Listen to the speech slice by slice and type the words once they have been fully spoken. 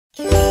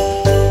Good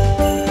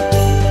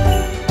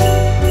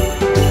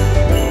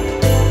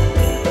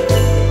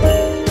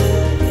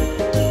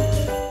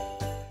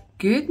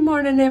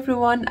morning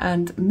everyone,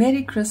 and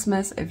Merry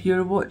Christmas if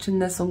you're watching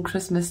this on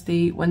Christmas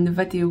Day when the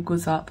video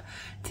goes up.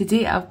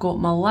 Today I've got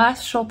my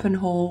last shopping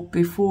haul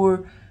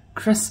before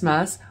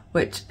Christmas,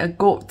 which I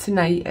got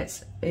tonight.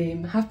 It's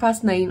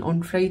 9:30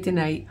 on Friday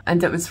night,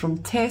 and it was from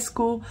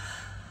Tesco.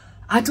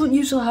 I don't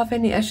usually have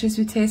any issues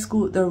with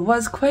Tesco. There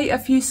was quite a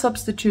few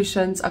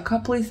substitutions, a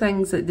couple of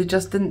things that they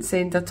just didn't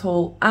send at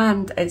all,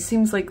 and it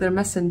seems like they're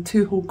missing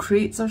 2 whole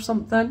crates or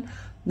something.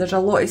 There's a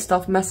lot of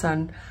stuff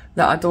missing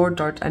that I'd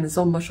ordered and it's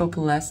on my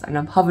shopping list, and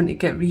I'm having to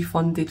get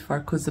refunded for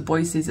because the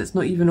boy says it's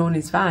not even on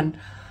his van.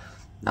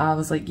 I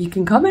was like, you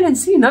can come in and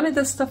see, none of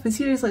this stuff is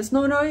here. He's like,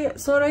 no,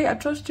 it's alright, I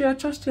trust you, I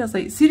trust you. I was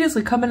like,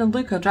 seriously, come in and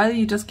look. I'd rather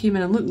you just came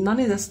in and look. None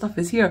of this stuff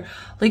is here.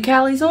 Like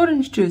Ali's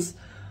orange juice.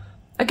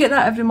 I get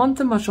that every month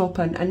in my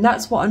shopping, and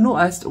that's what I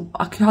noticed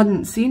I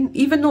hadn't seen.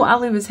 Even though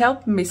Ali was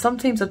helping me,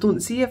 sometimes I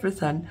don't see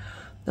everything.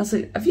 I was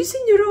like, have you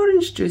seen your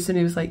orange juice? And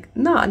he was like,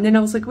 nah. And then I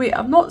was like, wait,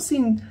 I've not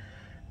seen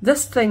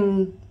this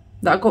thing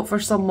that I got for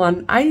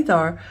someone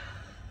either.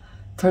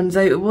 Turns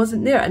out it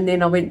wasn't there. And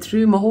then I went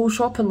through my whole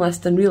shopping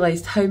list and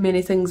realised how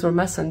many things were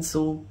missing.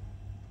 So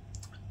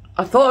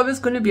I thought it was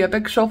going to be a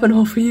big shopping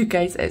haul for you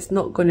guys. It's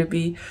not going to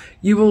be.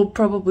 You will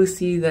probably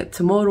see that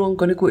tomorrow I'm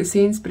going to go to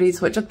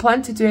Sainsbury'S, which I'd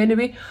planned to do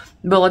anyway.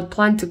 Well, I'd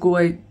planned to go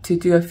out to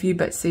do a few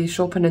bits of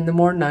shopping in the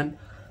morning.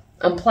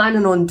 I'm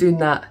planning on doing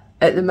that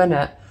at the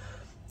minute.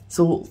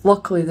 So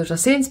luckily there's a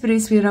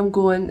Sainsbury'S where I'm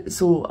going,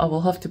 so I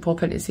will have to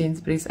pop into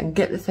Sainsbury'S and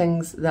get the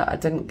things that I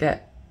didn't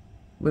get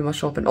with my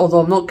shopping.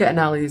 Although I'm not getting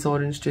Ali's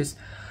orange juice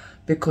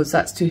because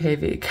that's too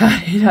heavy to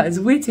carry. That is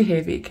way too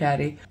heavy to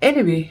carry.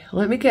 Anyway,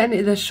 let me get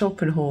into this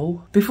shopping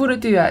haul. Before I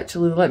do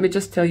actually, let me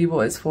just tell you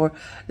what it's for.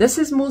 This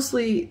is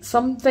mostly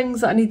some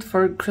things that I need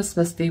for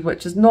Christmas Day,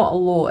 which is not a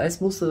lot. It's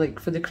mostly like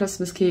for the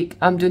Christmas cake.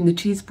 I'm doing the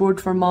cheese board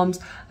for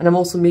Mum's, and I'm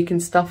also making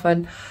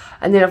stuffing.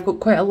 And then I've got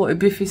quite a lot of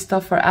buffet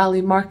stuff for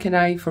Ali, Mark and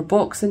I for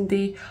Boxing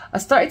Day. I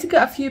started to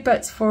get a few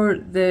bits for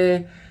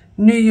the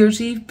New Year's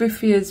Eve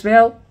buffet as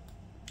well.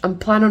 I'm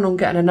planning on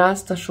getting an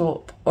Asda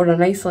shop or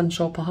an Iceland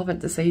shop, I haven't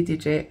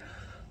decided yet,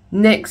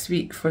 next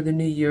week for the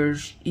New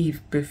Year's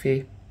Eve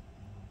buffet.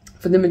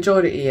 For the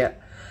majority of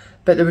it.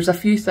 But there was a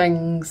few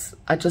things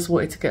I just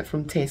wanted to get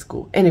from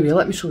Tesco. Anyway,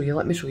 let me show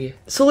you.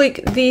 So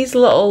like these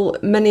little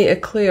mini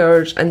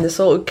eclairs and the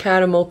salted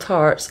caramel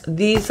tarts,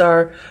 these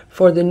are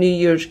for the New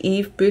Year's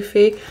Eve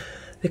buffet.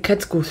 The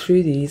kids go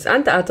through these,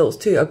 and the adults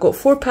too. I got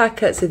 4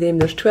 packets of them.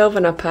 There's 12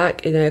 in a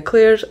pack of the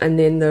eclairs, and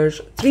then there's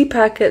 3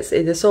 packets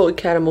of the salted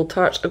caramel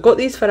tarts. I got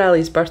these for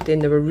Ali's birthday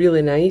and they were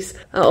really nice.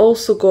 I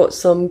also got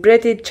some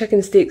breaded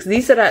chicken steaks.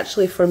 These are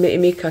actually for me to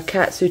make a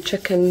katsu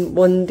chicken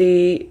one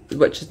day,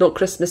 which is not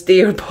Christmas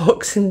Day or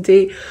Boxing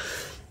Day.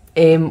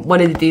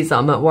 One of the days that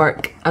I'm at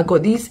work. I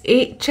got these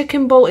 8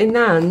 chicken balti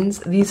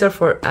naans. These are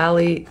for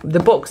Ali, the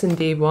Boxing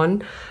Day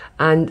one.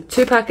 And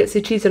 2 packets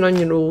of cheese and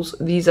onion rolls.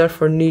 These are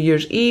for New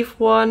Year's Eve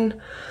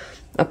one.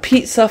 A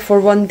pizza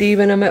for one day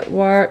when I'm at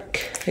work.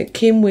 It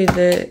came with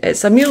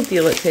it's a meal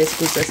deal at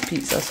Tesco's, this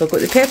pizza. So I've got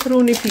the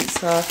pepperoni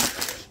pizza,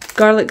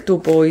 garlic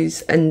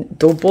doughboys and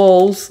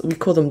doughballs. We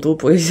call them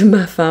doughboys in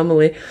my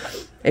family.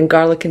 And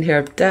garlic and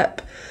herb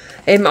dip.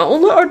 I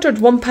only ordered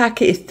 1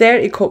 packet of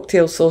 30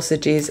 cocktail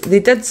sausages. They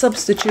did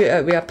substitute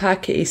it with a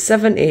packet of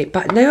 70,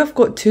 but now I've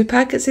got 2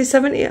 packets of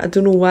 70. I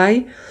don't know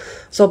why.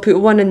 So I'll put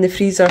 1 in the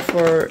freezer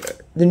for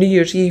the New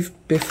Year's Eve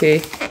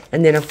buffet,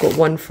 and then I've got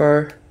 1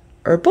 for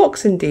our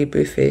Boxing Day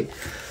buffet.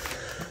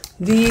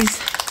 These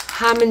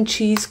ham and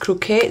cheese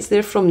croquettes,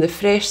 they're from the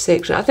fresh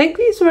section. I think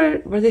these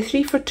were they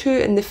 3 for 2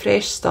 in the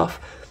fresh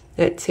stuff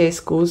at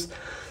Tesco's.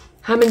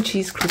 Ham and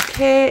cheese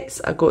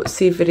croquettes. I got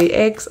savoury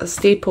eggs, a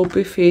staple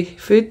buffet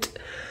food.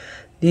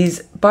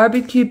 These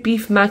barbecue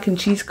beef mac and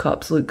cheese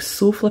cups look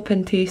so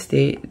flippin'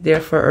 tasty.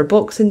 They're for our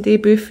Boxing Day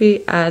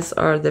buffet, as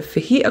are the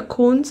fajita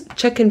cones,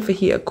 chicken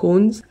fajita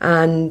cones,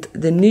 and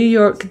the New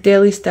York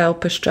deli style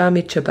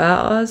pastrami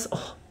ciabattas.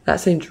 Oh, that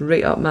sounds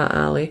right up my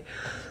alley.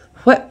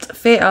 Whipped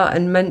feta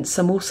and mint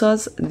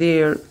samosas.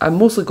 I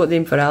mostly got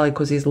them for Ali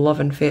because he's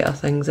loving feta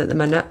things at the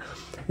minute.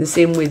 The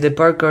same way the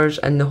burgers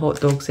and the hot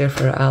dogs there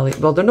for Ali.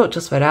 Well, they're not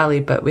just for Ali,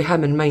 but with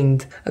him in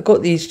mind. I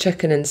got these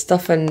chicken and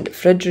stuffing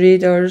fridge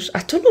raiders.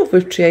 I don't know if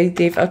we've tried,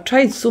 Dave. I've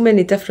tried so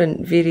many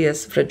different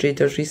various fridge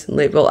raiders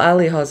recently. Well,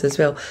 Ali has as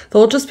well. So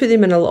I'll just put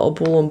them in a little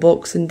bowl on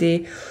Boxing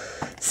Day.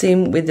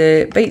 Same with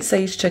the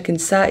bite-sized chicken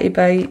satay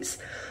bites.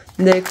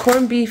 The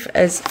corned beef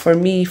is for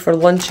me for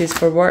lunches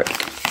for work.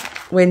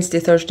 Wednesday,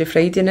 Thursday,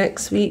 Friday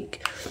next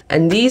week.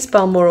 And these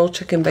Balmoral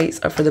chicken bites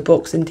are for the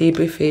Boxing Day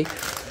buffet.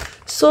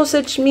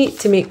 Sausage meat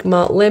to make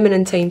my lemon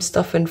and thyme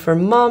stuffing for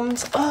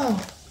Mum's.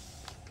 Oh,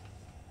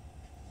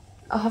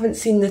 I haven't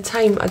seen the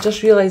time. I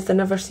just realised I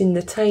never seen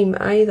the time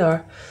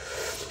either.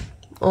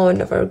 Oh, I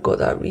never got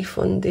that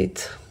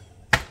refunded.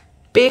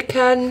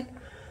 Bacon,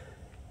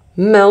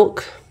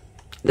 milk.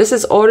 This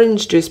is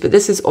orange juice, but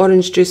this is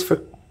orange juice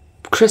for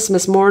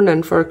Christmas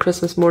morning, for a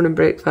Christmas morning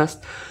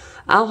breakfast.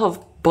 I'll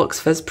have Bucks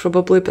Fizz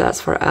probably, but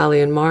that's for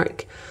Ali and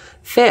Mark.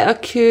 feta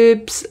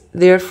cubes.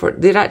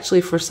 They're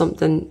actually for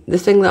something, the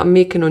thing that I'm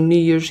making on New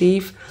Year's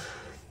Eve.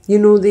 You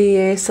know,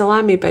 the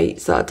salami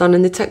bites that I done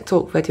in the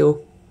TikTok video.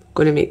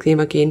 Going to make them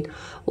again.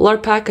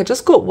 Lurpak, I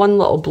just got one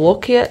little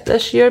block of it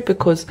this year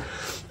because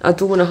I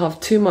don't want to have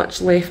too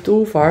much left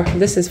over.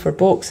 This is for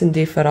Boxing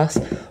Day for us.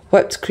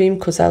 Whipped cream,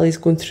 because Ali's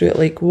going through it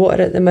like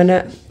water at the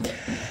minute.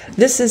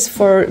 This is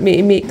for me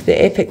to make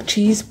the epic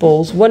cheese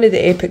balls. One of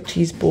the epic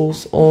cheese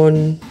balls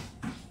on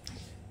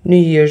New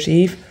Year's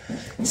Eve.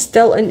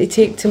 Stilton to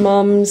take to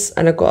Mum's,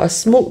 and I got a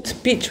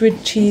smoked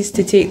beechwood cheese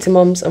to take to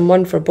Mum's and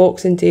one for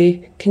Boxing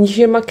Day. Can you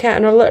hear my cat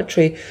in her litter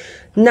tray?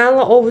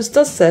 Nala always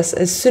does this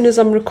as soon as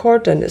I'm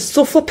recording. It's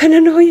so flipping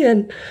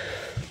annoying.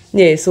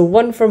 Yeah, so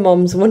one for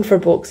Mum's, one for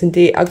Boxing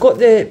Day. I got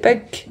the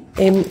big,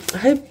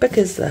 how big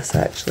is this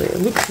actually? It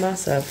looks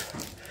massive.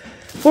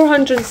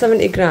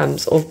 470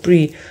 grams of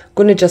brie.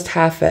 Going to just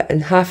half it,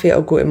 and half of it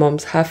will go to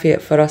Mum's, half of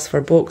it for us for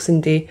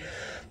Boxing Day.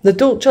 The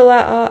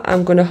dolciolata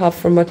I'm going to have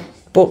for my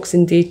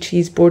Boxing Day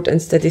cheese board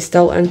instead of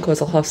Stilton, because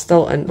I'll have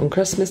Stilton on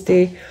Christmas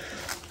Day.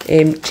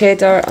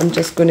 Cheddar, I'm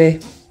just going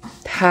to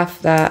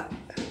half that,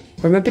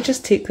 or maybe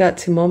just take that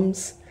to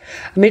Mum's.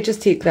 I might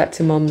just take that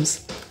to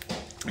Mum's.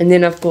 And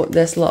then I've got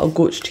this little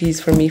goat's cheese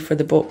for me for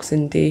the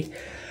Boxing Day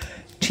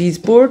cheese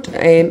board.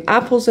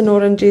 Apples and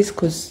oranges,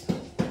 because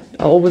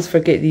I always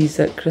forget these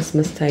at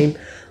Christmas time.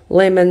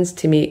 Lemons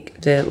to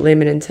make the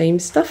lemon and thyme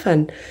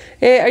stuffing.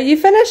 Are you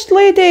finished,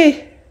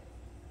 lady?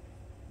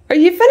 Are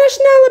you finished,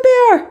 Nala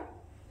Bear?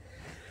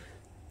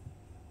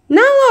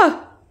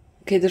 Nala!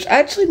 Okay, there's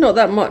actually not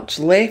that much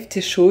left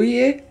to show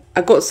you.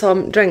 I got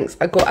some drinks.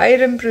 I got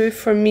Iron Brew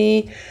for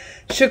me,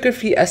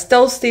 sugar-free. I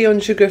still stay on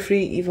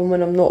sugar-free even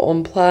when I'm not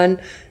on plan.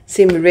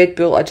 Same with Red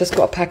Bull. I just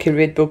got a pack of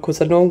Red Bull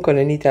because I know I'm going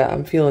to need it.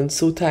 I'm feeling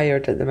so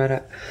tired at the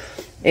minute.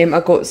 I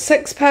got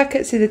 6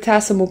 packets of the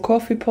Tassimo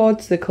coffee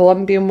pods, the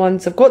Colombian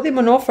ones. I've got them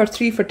on offer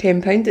 3 for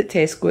 £10 at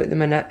Tesco at the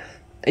minute.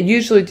 I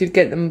usually do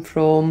get them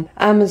from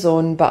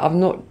Amazon, but I've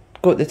not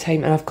got the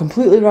time and I've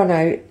completely run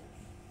out.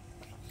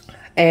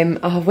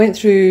 I went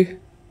through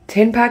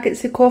 10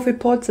 packets of coffee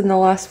pods in the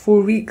last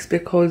 4 weeks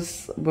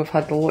because we've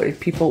had a lot of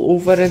people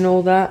over and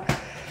all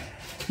that,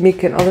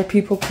 making other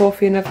people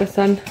coffee and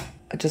everything.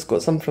 I just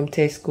got some from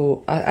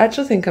Tesco. I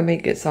actually think I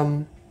might get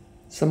some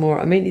more.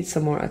 I might need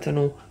some more, I don't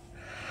know.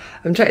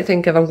 I'm trying to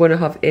think if I'm going to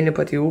have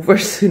anybody over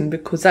soon,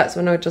 because that's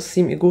when I just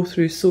seem to go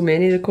through so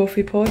many of the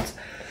coffee pods.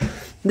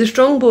 The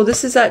Strongbow,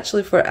 this is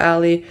actually for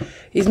Ali.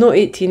 He's not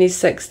 18, he's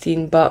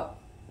 16, but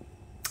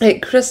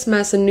at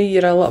Christmas and New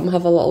Year I let him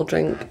have a little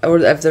drink, or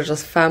if there's a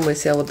family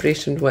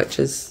celebration, which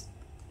is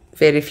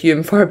very few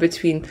and far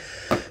between.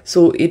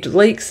 So he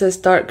likes this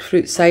dark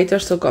fruit cider,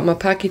 so I've got my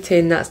pack of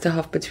 10, that's to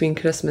have between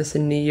Christmas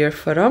and New Year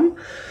for him.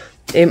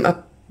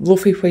 A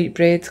loaf of white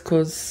bread,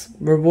 because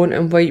we're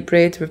wanting white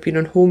bread. We've been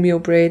on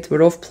wholemeal bread,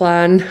 we're off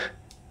plan.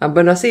 And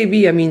when I say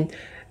we, I mean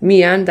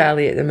me and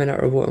Ali at the minute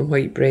are wanting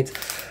white bread.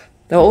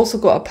 I also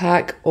got a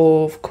pack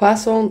of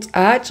croissants.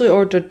 I actually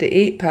ordered the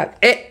 8-pack.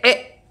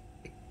 I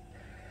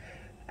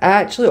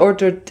actually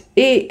ordered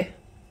 8,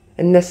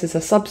 and this is a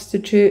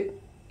substitute.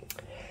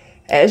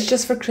 It's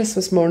just for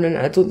Christmas morning.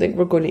 I don't think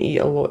we're going to eat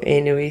a lot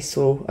anyway,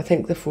 so I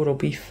think the 4 will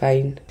be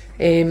fine.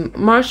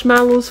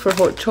 Marshmallows for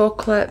hot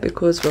chocolate,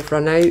 because we've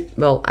run out.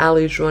 Well,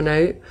 Ali's run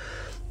out.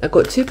 I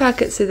got 2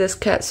 packets of this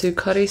katsu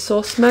curry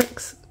sauce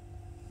mix.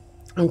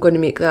 I'm going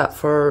to make that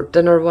for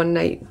dinner one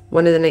night,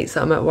 one of the nights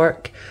that I'm at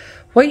work.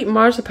 White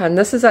marzipan,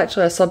 this is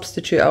actually a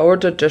substitute. I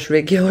ordered just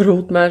regular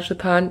old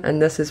marzipan,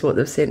 and this is what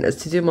they've sent us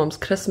to do Mum's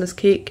Christmas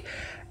cake,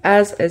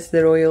 as is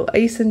the royal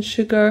icing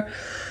sugar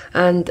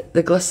and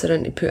the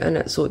glycerin to put in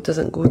it so it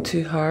doesn't go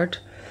too hard.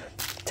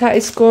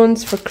 Tatty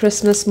scones for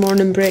Christmas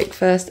morning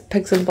breakfast,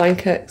 pigs in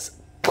blankets,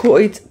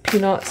 coated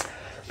peanuts.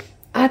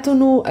 I don't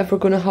know if we're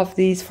going to have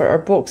these for our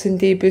Boxing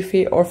Day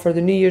buffet or for the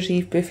New Year's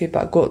Eve buffet,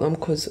 but I got them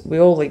because we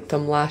all liked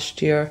them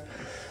last year.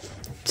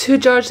 2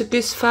 jars of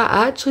goose fat.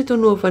 I actually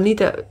don't know if I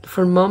need it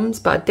for Mum's,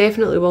 but I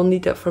definitely will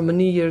need it for my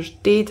New Year's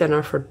Day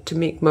dinner to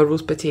make my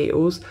roast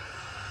potatoes.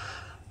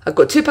 I've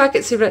got 2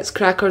 packets of Ritz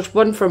crackers,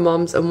 1 for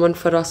Mum's and 1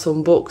 for us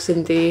on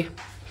Boxing Day.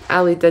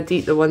 Ali did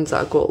eat the ones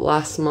that I got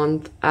last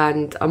month,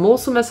 and I'm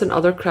also missing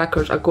other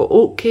crackers. I got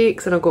oat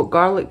cakes and I got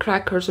garlic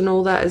crackers and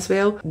all that as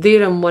well.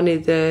 They're in one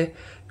of the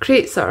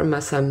crates that are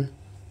missing.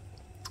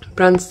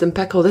 Branston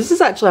pickle. This is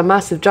actually a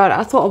massive jar.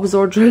 I thought I was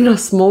ordering a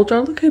small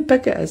jar. Look how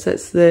big it is.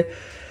 It's the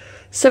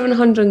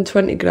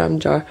 720 gram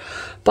jar,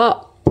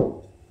 but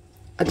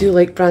I do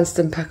like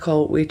Branston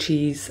pickle with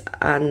cheese,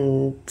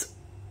 and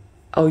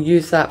I'll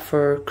use that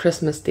for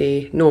Christmas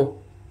Day,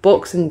 no,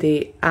 Boxing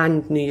Day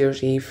and New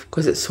Year's Eve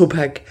because it's so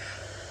big.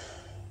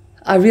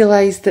 I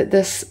realised that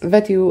this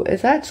video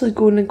is actually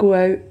going to go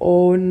out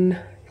on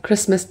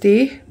Christmas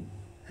Day,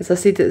 as I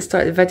said at the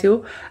start of the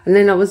video, and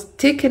then I was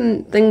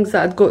taking things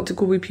that I'd got to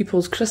go with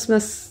people's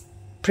Christmas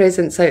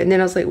presents out, and then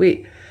I was like,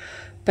 wait,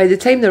 by the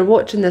time they're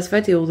watching this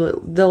video,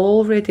 they'll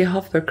already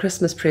have their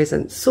Christmas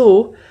presents.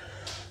 So,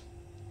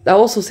 I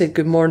also said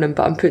good morning,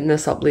 but I'm putting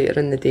this up later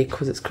in the day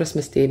because it's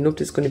Christmas Day.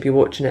 Nobody's going to be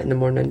watching it in the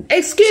morning.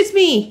 Excuse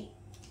me!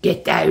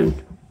 Get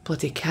down!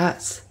 Bloody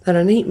cats, they're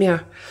a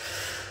nightmare.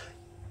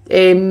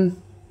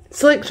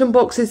 Selection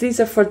boxes, these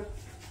are for...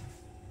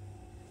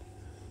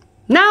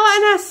 Now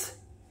Innes!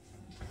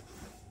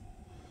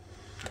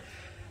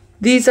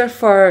 These are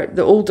for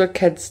the older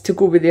kids to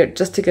go with their,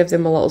 just to give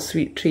them a little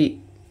sweet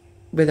treat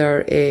with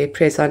our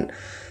present.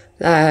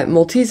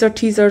 Malteser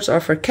teasers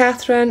are for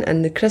Catherine,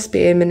 and the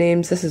crispy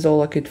M&Ms, this is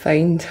all I could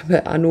find,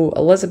 but I know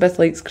Elizabeth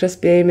likes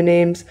crispy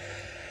M&Ms,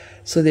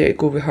 so there you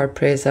go with her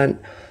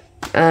present.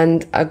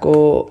 And I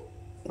got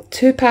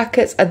 2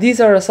 packets, these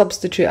are a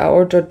substitute. I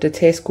ordered the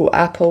Tesco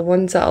apple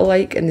ones that I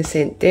like, and they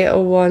sent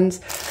Dettol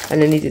ones,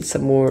 and I needed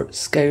some more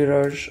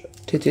scourers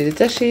to do the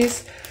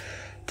dishes.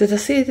 Did I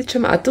say the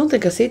tomato? I don't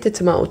think I said the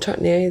tomato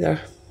chutney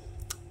either.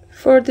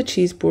 For the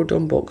cheese board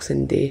on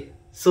Boxing Day.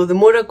 So the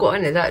more I got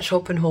into that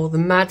shopping haul, the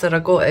madder I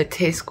got at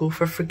Tesco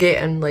for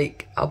forgetting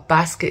like a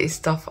basket of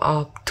stuff,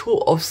 a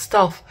tote of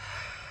stuff.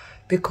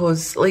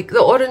 Because like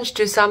the orange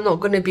juice I'm not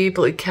going to be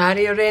able to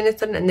carry or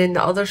anything, and then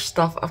the other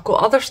stuff, I've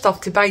got other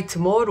stuff to buy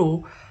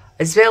tomorrow,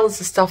 as well as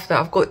the stuff that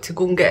I've got to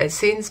go and get at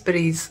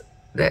Sainsbury'S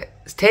that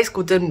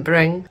Tesco didn't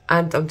bring,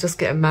 and I'm just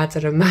getting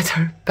madder and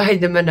madder by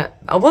the minute.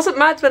 I wasn't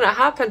mad when it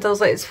happened, I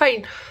was like, it's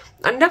fine.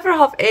 I never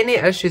have any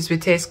issues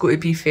with Tesco, to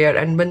be fair,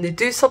 and when they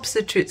do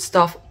substitute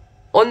stuff,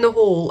 on the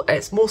whole,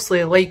 it's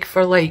mostly like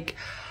for like.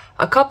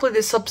 A couple of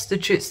the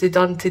substitutes they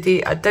done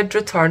today, I did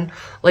return.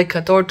 Like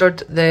I'd ordered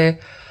the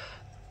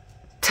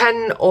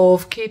tin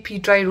of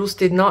KP dry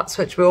roasted nuts,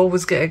 which we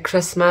always get at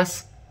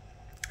Christmas,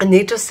 and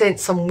they just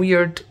sent some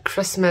weird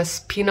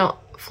Christmas peanut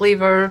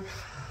flavour.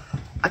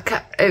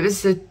 It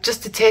was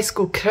just the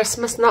Tesco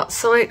Christmas nut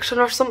selection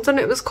or something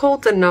it was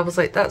called, and I was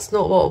like, that's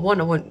not what I want.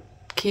 I want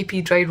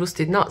KP dry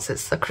roasted nuts.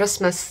 It's a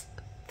Christmas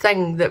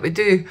thing that we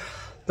do.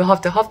 We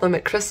have to have them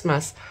at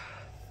Christmas.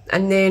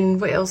 And then,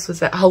 what else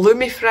was it?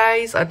 Halloumi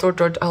fries. I'd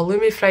ordered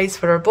halloumi fries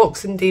for our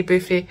Boxing Day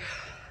buffet.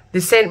 They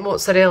sent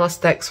mozzarella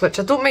sticks, which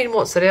I don't mind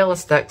mozzarella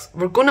sticks.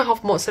 We're going to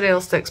have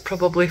mozzarella sticks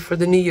probably for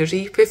the New Year's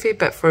Eve buffet,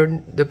 but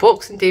for the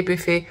Boxing Day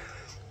buffet,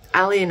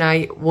 Ali and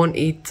I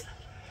wanted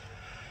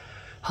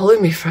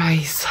halloumi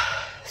fries.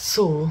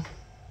 So,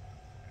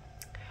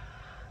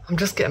 I'm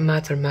just getting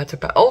madder and madder.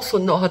 But I also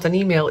not had an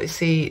email to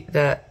say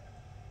that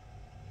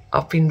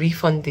I've been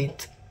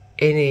refunded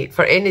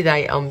for any of the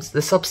items,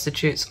 the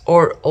substitutes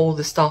or all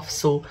the stuff,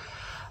 so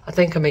I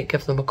think I might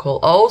give them a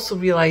call. I also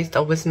realised I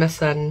was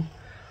missing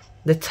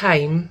the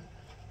time,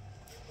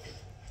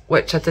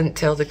 which I didn't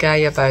tell the guy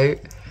about,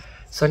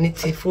 so I need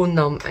to phone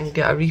them and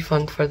get a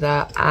refund for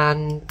that.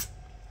 And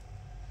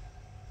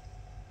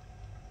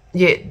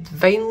yeah,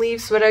 vine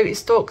leaves were out of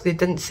stock, they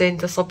didn't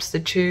send a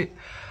substitute.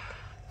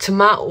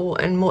 Tomato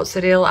and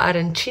mozzarella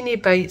arancini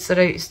bites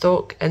are out of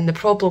stock, and the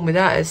problem with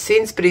that is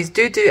Sainsbury'S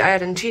do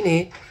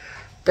arancini,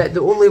 but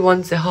the only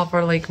ones they have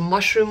are like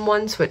mushroom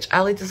ones, which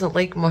Ali doesn't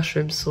like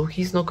mushrooms, so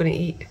he's not going to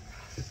eat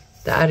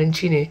the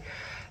arancini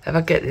if I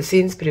get the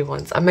Sainsbury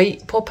ones. I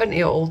might pop into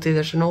Aldi,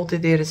 there's an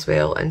Aldi there as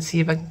well, and see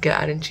if I can get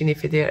arancini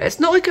for there. It's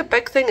not like a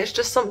big thing, it's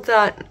just something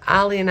that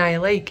Ali and I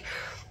like.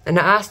 And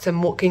I asked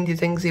him what kind of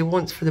things he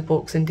wants for the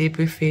Boxing Day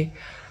buffet.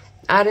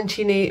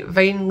 Arancini,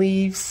 vine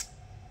leaves,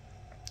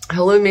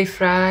 halloumi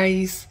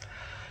fries,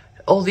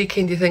 all these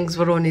kind of things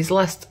were on his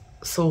list.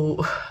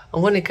 So I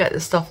want to get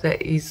the stuff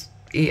that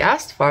he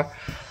asked for.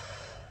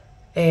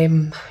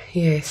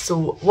 Yeah,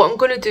 so what I'm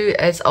going to do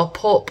is I'll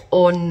pop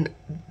on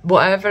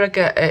whatever I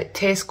get at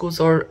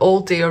Tesco's or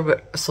Aldi,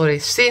 or sorry,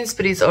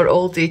 Sainsbury's or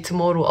Aldi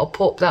tomorrow. I'll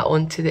pop that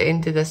on to the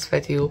end of this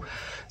video,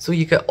 so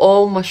you get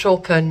all my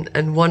shopping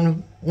in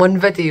one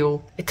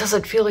video. It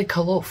doesn't feel like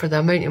a lot for the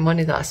amount of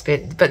money that I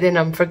spent, but then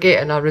I'm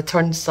forgetting I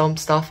returned some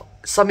stuff.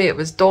 Some of it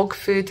was dog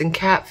food and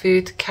cat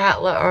food,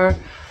 cat litter,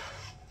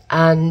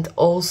 and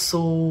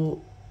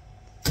also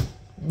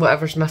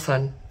whatever's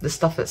missing, the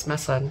stuff that's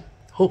missing.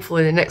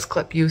 Hopefully the next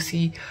clip you'll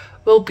see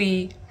will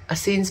be a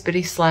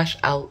Sainsbury's /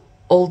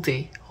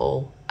 Aldi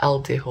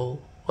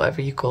haul,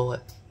 whatever you call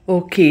it.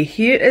 Okay,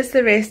 here is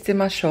the rest of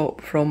my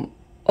shop from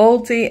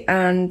Aldi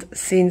and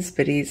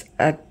Sainsbury's.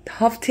 I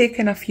have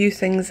taken a few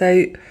things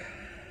out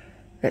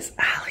that's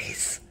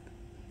Ali's,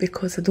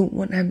 because I don't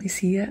want him to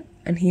see it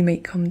and he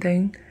might come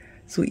down.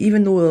 So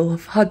even though I'll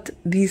have had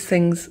these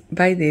things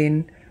by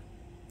then,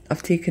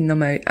 I've taken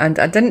them out. And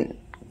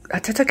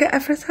did I get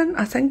everything?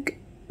 I think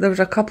there was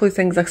a couple of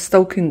things I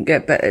still couldn't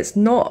get, but it's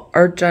not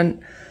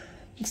urgent.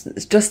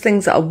 It's just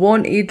things that I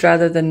wanted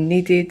rather than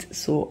needed,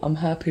 so I'm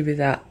happy with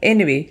that.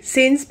 Anyway,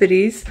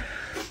 Sainsbury's,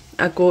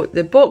 I got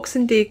the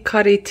Boxing Day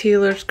Curry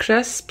Taylor's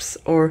Crisps,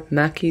 or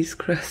Mackey's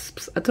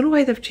Crisps. I don't know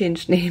why they've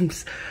changed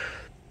names.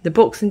 The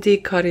Boxing Day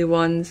curry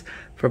ones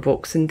for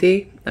Boxing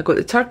Day. I got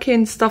the turkey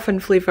and stuffing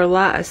flavour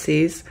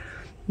lattices.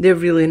 They're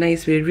really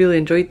nice. We really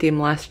enjoyed them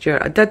last year.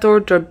 I did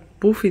order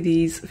both of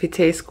these for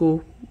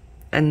Tesco,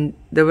 and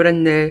they were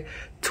in the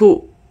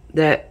tote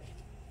that,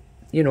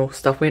 you know,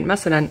 stuff went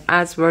missing in,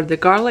 as were the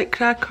garlic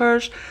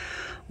crackers.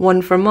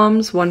 One for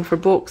Mum's, one for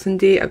Boxing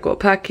Day. I got a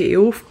packet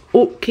of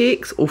oat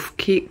cakes.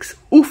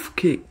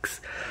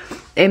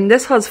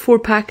 This has 4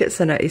 packets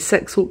in it,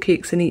 6 oat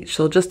cakes in each,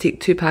 so I'll just take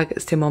 2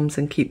 packets to Mum's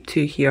and keep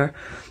 2 here.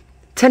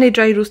 tin of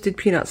dry roasted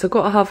peanuts. I've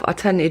got to have a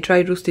tin of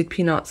dry roasted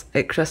peanuts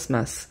at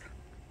Christmas.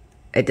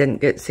 It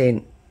didn't get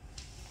sent.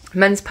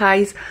 Mince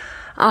pies.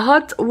 I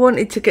had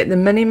wanted to get the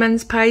mini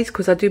mince pies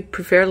because I do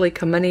prefer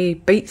like a mini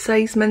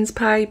bite-sized mince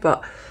pie,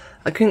 but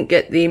I couldn't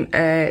get them.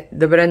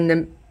 They were in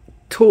the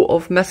tote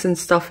of missing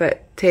stuff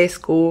at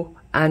Tesco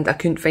and I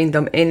couldn't find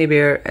them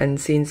anywhere in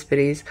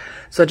Sainsbury'S.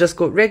 So I just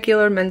got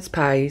regular mince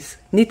pies.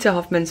 Need to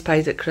have mince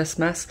pies at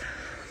Christmas.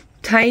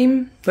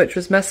 Thyme, which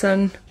was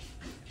missing.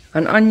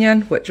 An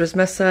onion, which was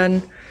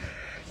missing.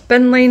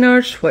 Bin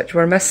liners, which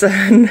were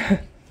missing.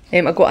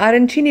 I got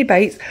arancini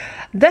bites.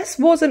 This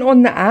wasn't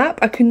on the app.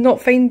 I could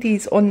not find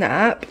these on the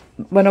app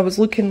when I was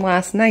looking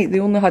last night. They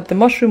only had the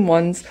mushroom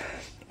ones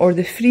or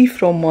the free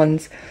from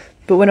ones.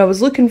 But when I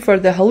was looking for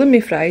the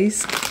halloumi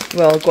fries,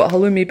 well, I got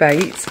halloumi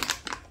bites,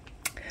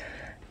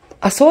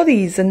 I saw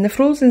these in the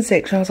frozen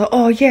section. I was like,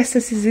 oh yes,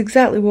 this is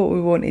exactly what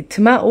we wanted.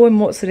 Tomato and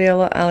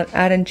mozzarella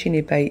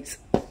arancini bites.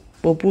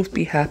 We'll both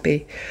be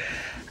happy.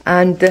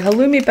 And the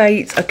halloumi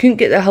bites, I couldn't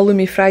get the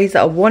halloumi fries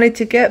that I wanted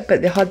to get,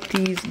 but they had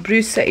these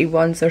Brew City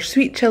ones. They're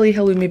sweet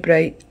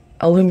chilli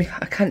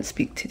I can't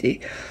speak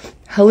today.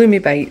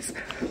 Halloumi bites.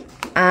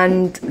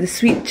 And the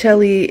sweet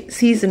chilli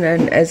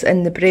seasoning is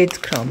in the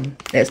breadcrumb.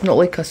 It's not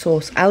like a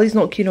sauce. Ali's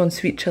not keen on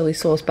sweet chilli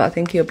sauce, but I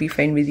think he'll be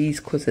fine with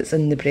these because it's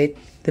in the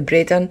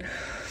breading.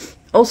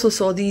 Also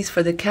saw these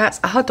for the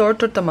cats. I had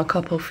ordered them a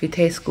couple for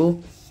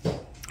Tesco,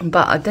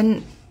 but I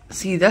didn't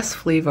see this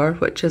flavour,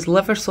 which is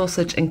liver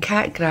sausage and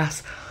cat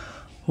grass.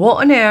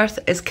 What on earth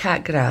is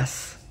cat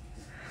grass?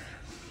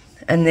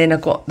 And then I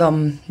got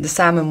them the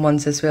salmon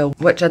ones as well,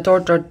 which I'd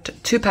ordered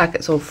 2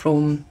 packets of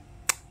from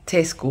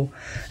Tesco.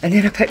 And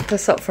then I picked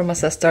this up for my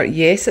sister.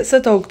 Yes, it's a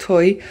dog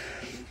toy.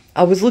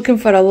 I was looking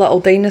for a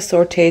little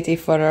dinosaur teddy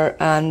for her,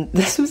 and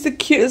this was the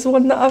cutest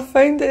one that I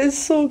found. It is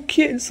so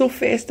cute and so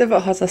festive.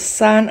 It has a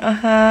Santa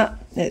hat.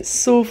 It's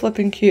so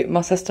flipping cute.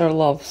 My sister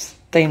loves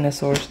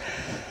dinosaurs.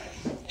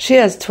 She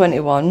is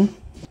 21.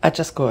 I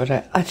just got her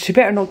it. And she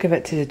better not give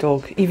it to the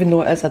dog, even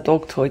though it is a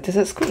dog toy. Does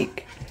it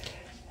squeak?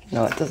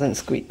 No, it doesn't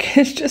squeak.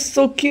 It's just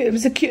so cute. It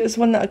was the cutest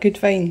one that I could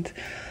find.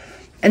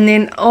 And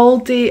then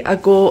Aldi, I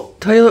got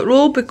toilet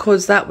roll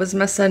because that was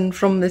missing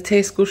from the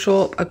Tesco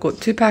shop. I got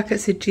 2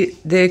 packets of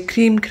the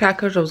cream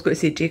crackers. I was going to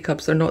say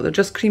Jacobs, they're not. They're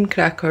just cream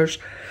crackers.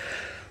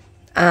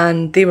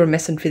 And they were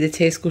missing for the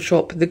Tesco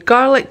shop. The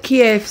garlic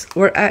Kievs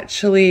were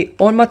actually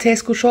on my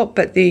Tesco shop,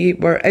 but they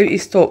were out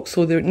of stock,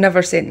 so they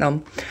never sent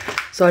them.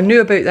 So I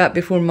knew about that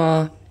before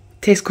my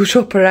Tesco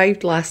shop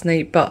arrived last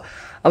night, but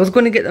I was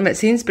going to get them at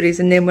Sainsbury'S,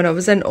 and then when I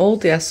was in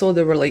Aldi, I saw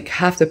they were like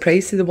half the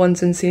price of the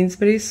ones in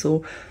Sainsbury'S,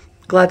 so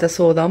glad I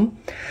saw them.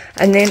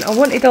 And then I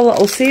wanted a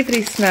little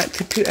savoury snack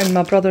to put in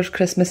my brother's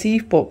Christmas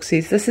Eve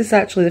boxes. This is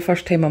actually the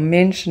first time I'm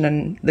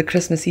mentioning the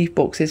Christmas Eve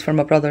boxes for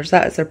my brothers.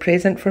 That is their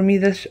present for me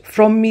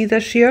from me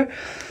this year.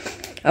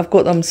 I've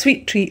got them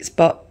sweet treats,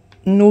 but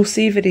no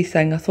savoury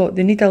thing. I thought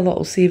they need a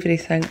little savoury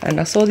thing, and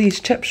I saw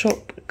these Chip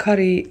Shop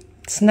curry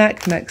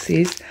snack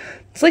mixes.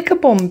 It's like a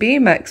Bombay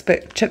mix,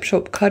 but Chip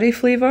Shop curry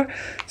flavour,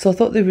 so I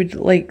thought they would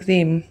like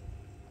them.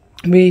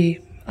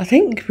 I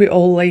think we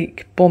all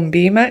like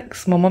Bombay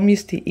mix. My mum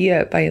used to eat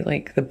it by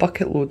like the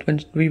bucket load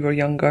when we were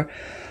younger,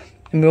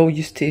 and we all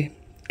used to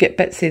get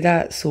bits of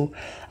that, so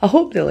I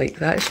hope they like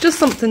that. It's just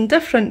something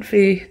different for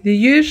the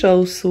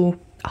usual. So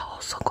I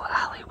also got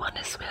Ali one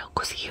as well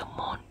because he came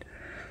on,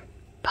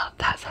 but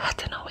that's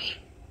hidden away.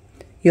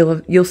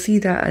 You'll see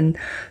that in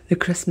the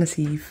Christmas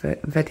Eve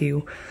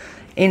video.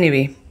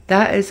 Anyway,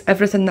 that is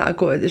everything that I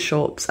got at the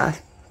shops.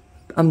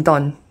 I'm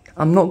done.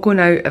 I'm not going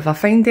out. If I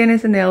find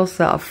anything else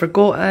that I've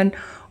forgotten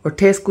or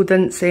Tesco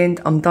didn't send,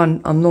 I'm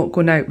done. I'm not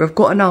going out. We've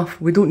got enough.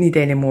 We don't need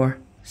any more.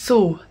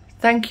 So,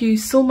 thank you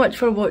so much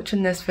for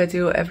watching this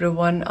video,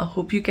 everyone. I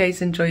hope you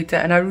guys enjoyed it,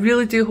 and I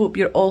really do hope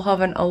you're all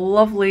having a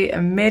lovely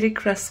and Merry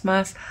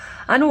Christmas.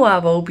 I know I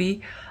will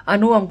be. I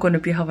know I'm going to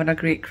be having a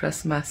great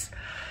Christmas.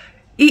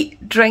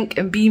 Eat, drink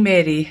and be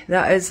merry.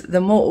 That is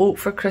the motto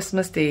for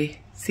Christmas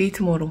Day. See you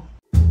tomorrow.